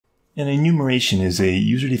An enumeration is a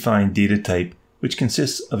user-defined data type which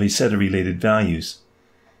consists of a set of related values.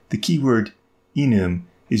 The keyword enum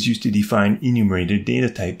is used to define enumerated data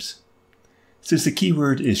types. Since the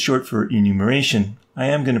keyword is short for enumeration, I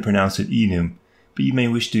am going to pronounce it enum, but you may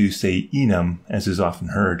wish to say enum, as is often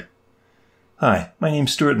heard. Hi, my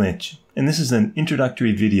name's Stewart Lynch, and this is an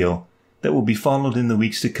introductory video that will be followed in the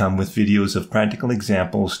weeks to come with videos of practical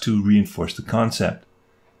examples to reinforce the concept.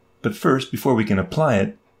 But first, before we can apply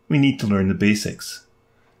it, we need to learn the basics.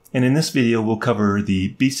 And in this video, we'll cover the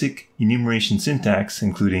basic enumeration syntax,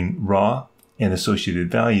 including raw and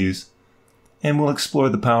associated values, and we'll explore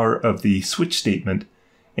the power of the switch statement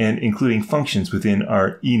and including functions within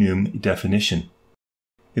our enum definition.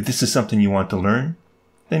 If this is something you want to learn,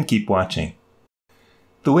 then keep watching.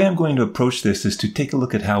 The way I'm going to approach this is to take a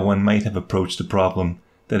look at how one might have approached a problem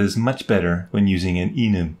that is much better when using an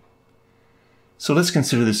enum. So let's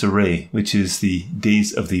consider this array, which is the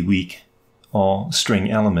days of the week, all string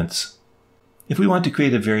elements. If we want to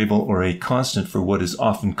create a variable or a constant for what is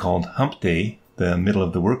often called hump day, the middle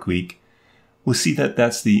of the work week, we'll see that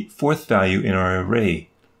that's the fourth value in our array,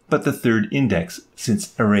 but the third index,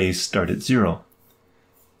 since arrays start at 0.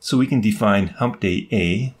 So we can define hump day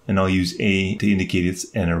A, and I'll use A to indicate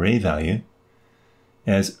it's an array value,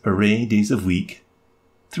 as array days of week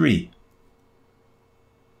 3.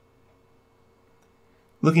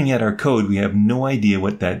 Looking at our code, we have no idea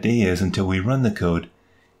what that day is until we run the code,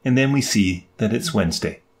 and then we see that it's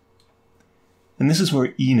Wednesday. And this is where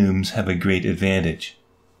enums have a great advantage.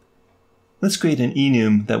 Let's create an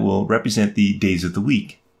enum that will represent the days of the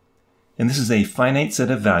week. And this is a finite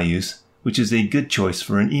set of values, which is a good choice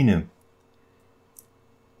for an enum.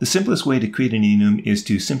 The simplest way to create an enum is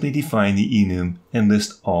to simply define the enum and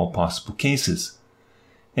list all possible cases.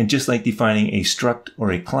 And just like defining a struct or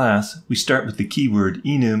a class, we start with the keyword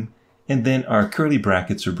enum and then our curly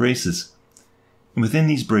brackets or braces. And within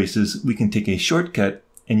these braces, we can take a shortcut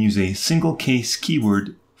and use a single case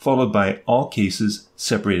keyword followed by all cases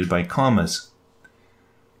separated by commas.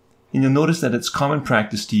 And you'll notice that it's common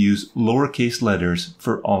practice to use lowercase letters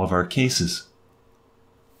for all of our cases.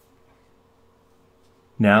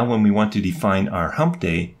 Now, when we want to define our hump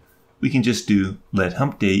day, we can just do let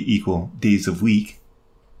hump day equal days of week,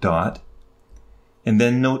 dot, and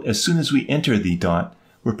then note as soon as we enter the dot,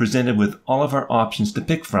 we're presented with all of our options to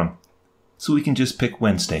pick from. So we can just pick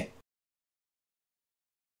Wednesday.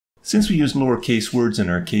 Since we use lowercase words in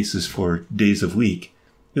our cases for days of week,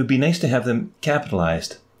 it would be nice to have them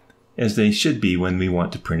capitalized, as they should be when we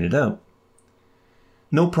want to print it out.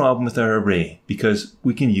 No problem with our array, because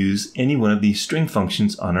we can use any one of these string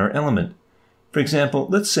functions on our element. For example,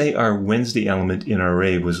 let's say our Wednesday element in our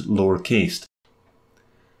array was lowercased.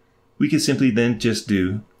 We could simply then just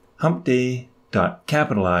do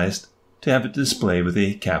humpday.capitalized to have it display with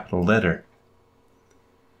a capital letter.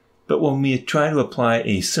 But when we try to apply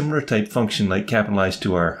a similar type function like capitalized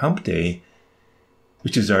to our hump day,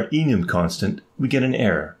 which is our enum constant, we get an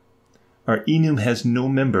error. Our enum has no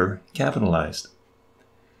member capitalized.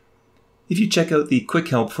 If you check out the quick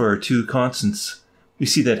help for our two constants, we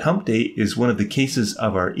see that hump day is one of the cases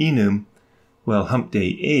of our enum, while hump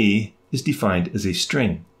day A is defined as a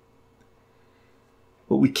string.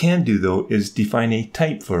 What we can do, though, is define a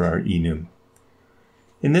type for our enum.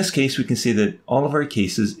 In this case, we can say that all of our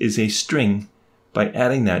cases is a string by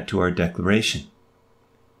adding that to our declaration.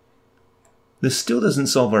 This still doesn't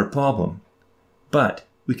solve our problem, but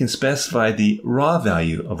we can specify the raw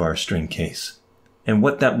value of our string case. And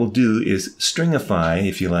what that will do is stringify,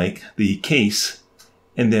 if you like, the case,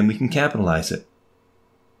 and then we can capitalize it.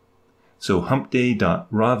 So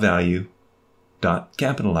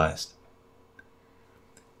humpday.rawValue.capitalized.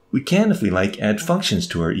 We can, if we like, add functions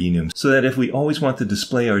to our enum, so that if we always want to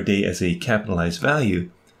display our day as a capitalized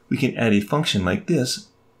value, we can add a function like this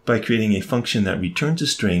by creating a function that returns a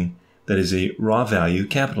string that is a raw value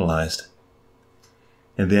capitalized.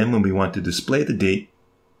 And then when we want to display the date,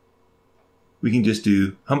 we can just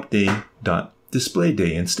do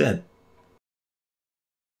humpday.displayDay instead.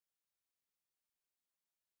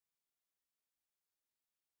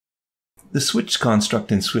 The switch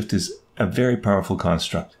construct in Swift is a very powerful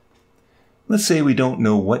construct. Let's say we don't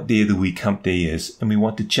know what day of the week hump day is, and we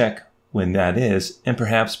want to check when that is, and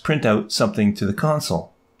perhaps print out something to the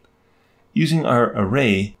console. Using our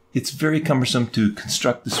array, it's very cumbersome to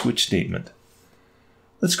construct the switch statement.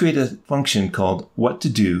 Let's create a function called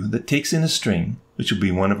whatToDo that takes in a string, which will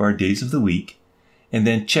be one of our days of the week, and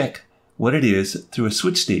then check what it is through a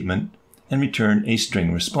switch statement and return a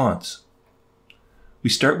string response. We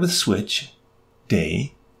start with switch,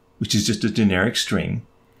 day, which is just a generic string,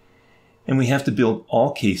 and we have to build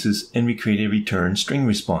all cases and recreate a return string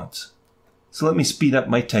response. So let me speed up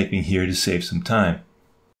my typing here to save some time.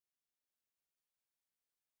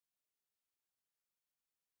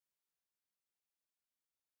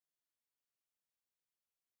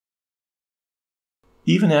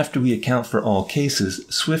 Even after we account for all cases,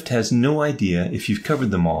 Swift has no idea if you've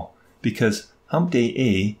covered them all, because hump day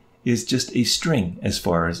A is just a string as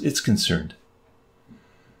far as it's concerned.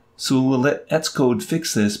 So we'll let Xcode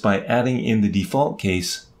fix this by adding in the default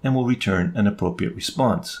case, and we'll return an appropriate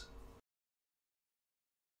response.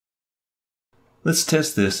 Let's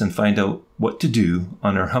test this and find out what to do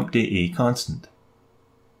on our hump day A constant.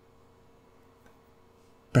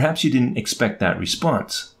 Perhaps you didn't expect that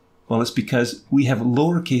response. Well, it's because we have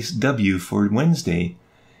lowercase w for Wednesday,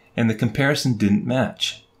 and the comparison didn't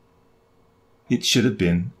match. It should have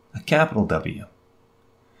been a capital W.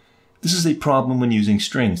 This is a problem when using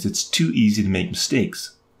strings. It's too easy to make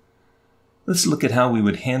mistakes. Let's look at how we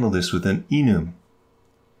would handle this with an enum.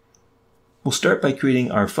 We'll start by creating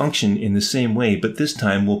our function in the same way, but this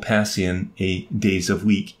time we'll pass in a days of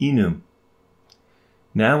week enum.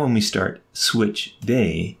 Now when we start switch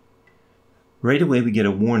day, right away we get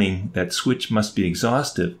a warning that switch must be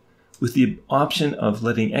exhaustive with the option of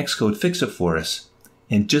letting Xcode fix it for us.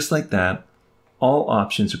 And just like that, all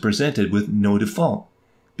options are presented with no default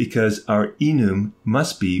because our enum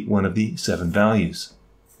must be one of the 7 values.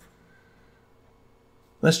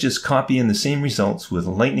 Let's just copy in the same results with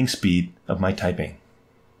lightning speed of my typing.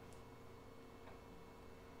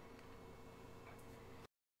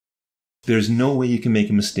 There's no way you can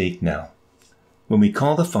make a mistake now. When we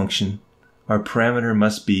call the function, our parameter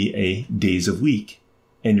must be a days of week,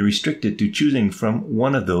 and you're restricted to choosing from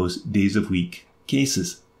one of those days of week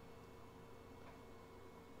cases.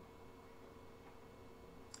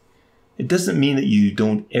 It doesn't mean that you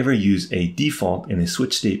don't ever use a default in a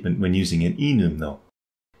switch statement when using an enum though.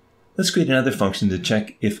 Let's create another function to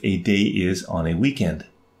check if a day is on a weekend.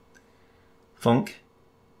 Func,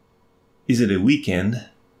 is it a weekend?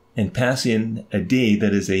 And pass in a day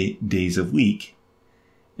that is a days of week,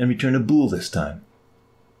 and return a bool this time.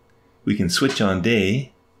 We can switch on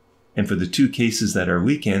day, and for the 2 cases that are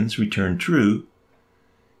weekends, return true,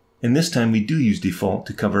 and this time we do use default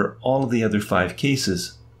to cover all of the other 5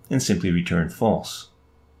 cases, and simply return false.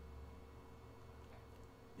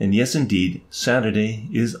 And yes indeed, Saturday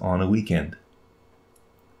is on a weekend.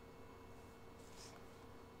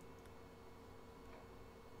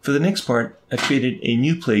 For the next part, I've created a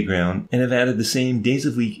new playground and have added the same days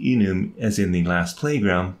of week enum as in the last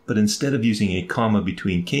playground, but instead of using a comma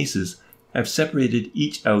between cases, I've separated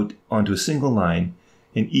each out onto a single line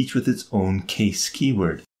and each with its own case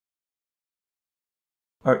keyword.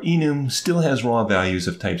 Our enum still has raw values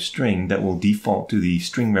of type string that will default to the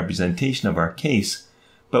string representation of our case,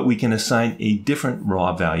 but we can assign a different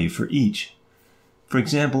raw value for each. For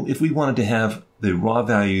example, if we wanted to have the raw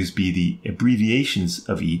values be the abbreviations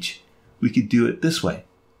of each, we could do it this way.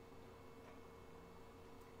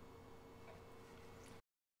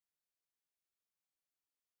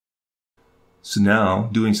 So now,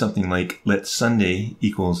 doing something like let Sunday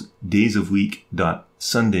equals days of week dot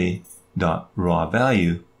Sunday dot raw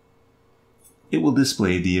value, it will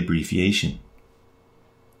display the abbreviation.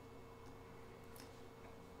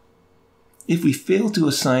 If we fail to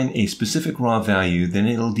assign a specific raw value, then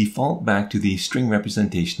it'll default back to the string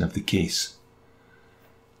representation of the case.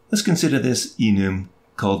 Let's consider this enum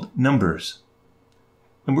called numbers.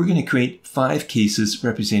 And we're going to create 5 cases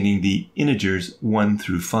representing the integers 1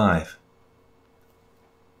 through 5.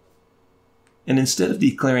 And instead of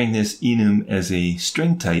declaring this enum as a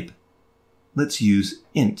string type, let's use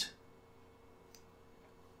int.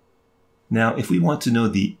 Now, if we want to know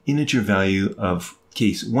the integer value of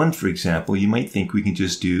case 1, for example, you might think we can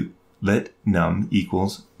just do let num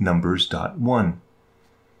equals numbers.1.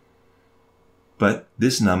 But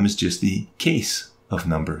this num is just the case of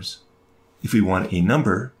numbers. If we want a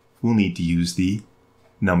number, we'll need to use the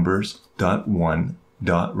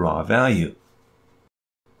numbers.1.raw value.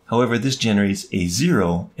 However, this generates a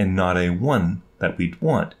 0 and not a 1 that we'd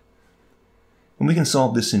want. And we can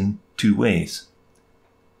solve this in 2 ways.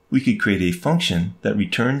 We could create a function that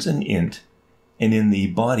returns an int and in the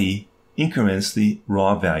body increments the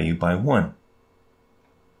raw value by 1.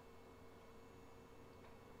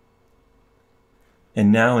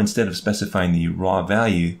 And now instead of specifying the raw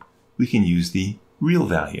value, we can use the real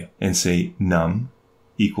value and say num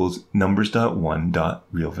equals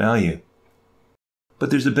numbers.1.real value. But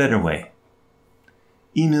there's a better way.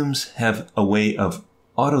 Enums have a way of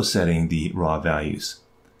auto-setting the raw values.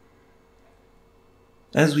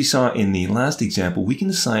 As we saw in the last example, we can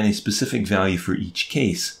assign a specific value for each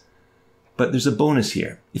case. But there's a bonus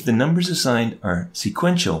here. If the numbers assigned are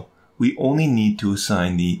sequential, we only need to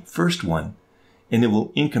assign the first one, and it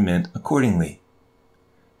will increment accordingly.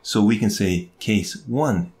 So we can say case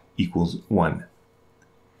 1 equals 1.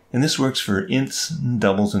 And this works for ints,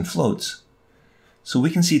 doubles, and floats. So we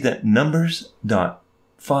can see that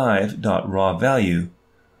numbers.5.rawValue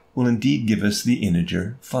will indeed give us the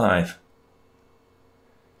integer 5.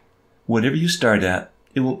 Whatever you start at,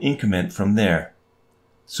 it will increment from there.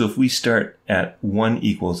 So if we start at 1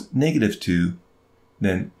 equals -2,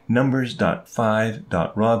 then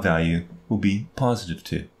numbers.5.rawValue will be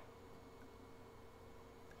 +2.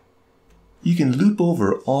 You can loop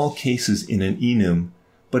over all cases in an enum,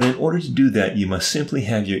 but in order to do that, you must simply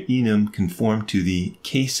have your enum conform to the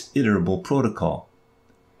case iterable protocol.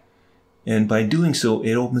 And by doing so,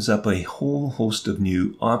 it opens up a whole host of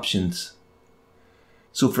new options.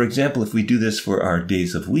 So for example, if we do this for our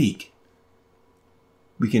days of week,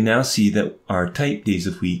 we can now see that our type days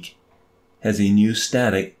of week has a new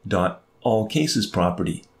static .allCases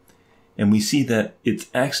property. And we see that it's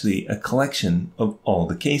actually a collection of all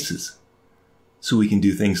the cases. So we can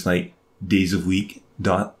do things like days of week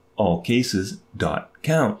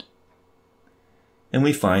 .allCases.count. And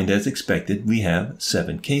we find, as expected, we have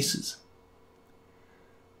 7 cases.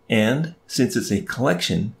 And since it's a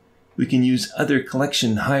collection, we can use other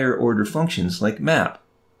collection higher order functions like map.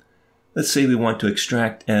 Let's say we want to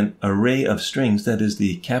extract an array of strings that is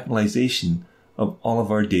the capitalization of all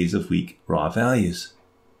of our days of week raw values.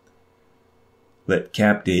 Let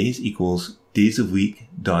cap days equals days of week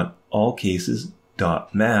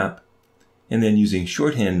 .allCases.map, and then using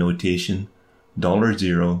shorthand notation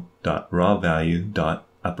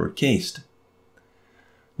 $0.rawValue.uppercased.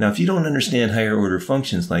 Now, if you don't understand higher order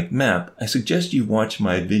functions like map, I suggest you watch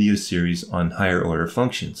my video series on higher order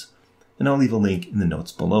functions, and I'll leave a link in the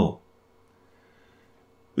notes below.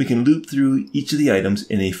 We can loop through each of the items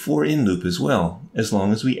in a for-in loop as well, as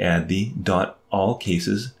long as we add the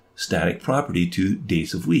 .allCases static property to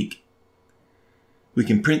days of week. We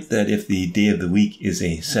can print that if the day of the week is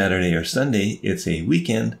a Saturday or Sunday, it's a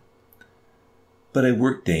weekend, but a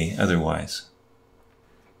work day otherwise.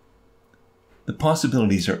 The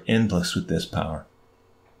possibilities are endless with this power.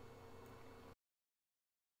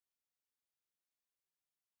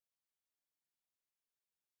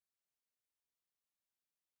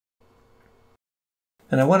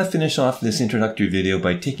 And I want to finish off this introductory video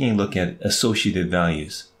by taking a look at associated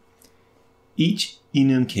values. Each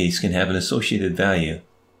enum case can have an associated value,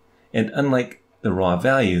 and unlike the raw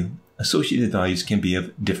value, associated values can be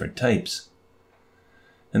of different types.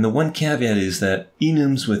 And the one caveat is that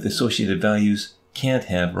enums with associated values can't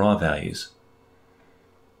have raw values.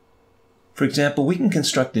 For example, we can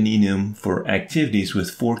construct an enum for activities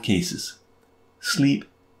with 4 cases: sleep,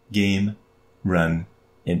 game, run,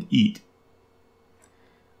 and eat.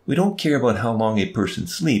 We don't care about how long a person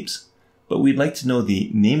sleeps, but we'd like to know the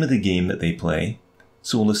name of the game that they play,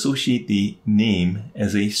 so we'll associate the name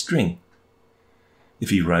as a string. If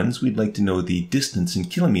he runs, we'd like to know the distance in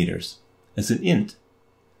kilometers as an int.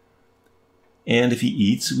 And if he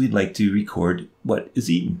eats, we'd like to record what is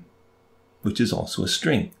eaten, which is also a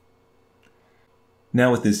string. Now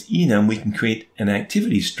with this enum, we can create an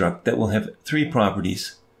activity struct that will have 3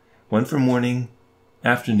 properties, one for morning,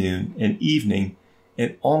 afternoon, and evening,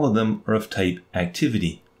 and all of them are of type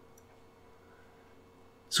activity.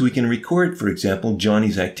 So we can record, for example,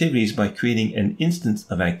 Johnny's activities by creating an instance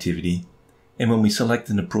of activity, and when we select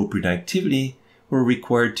an appropriate activity, we're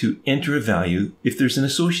required to enter a value if there's an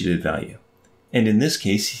associated value. And in this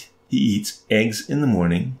case, he eats eggs in the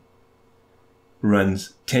morning,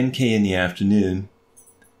 runs 10K in the afternoon,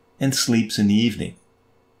 and sleeps in the evening.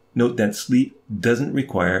 Note that sleep doesn't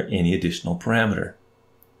require any additional parameter.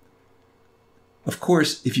 Of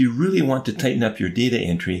course, if you really want to tighten up your data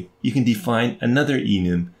entry, you can define another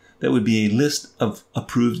enum that would be a list of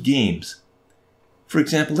approved games. For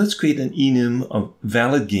example, let's create an enum of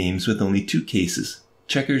valid games with only 2 cases,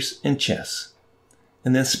 checkers and chess,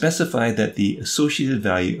 and then specify that the associated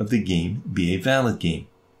value of the game be a valid game.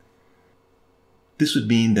 This would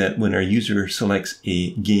mean that when our user selects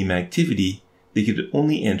a game activity, they could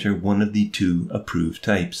only enter one of the 2 approved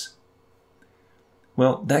types.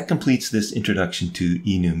 Well, that completes this introduction to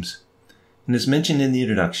enums. And as mentioned in the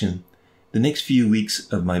introduction, the next few weeks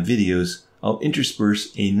of my videos, I'll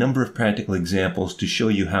intersperse a number of practical examples to show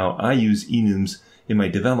you how I use enums in my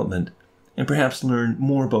development, and perhaps learn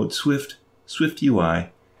more about Swift, SwiftUI,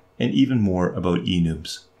 and even more about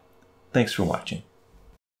enums. Thanks for watching.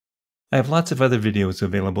 I have lots of other videos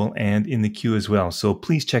available and in the queue as well, so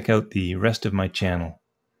please check out the rest of my channel.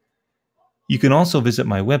 You can also visit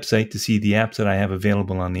my website to see the apps that I have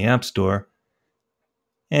available on the App Store,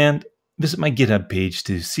 and visit my GitHub page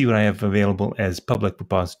to see what I have available as public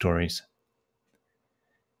repositories.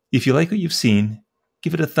 If you like what you've seen,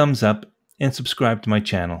 give it a thumbs up and subscribe to my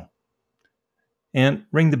channel. And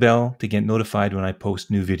ring the bell to get notified when I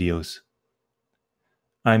post new videos.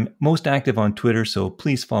 I'm most active on Twitter, so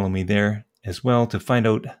please follow me there as well to find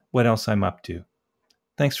out what else I'm up to.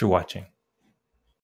 Thanks for watching.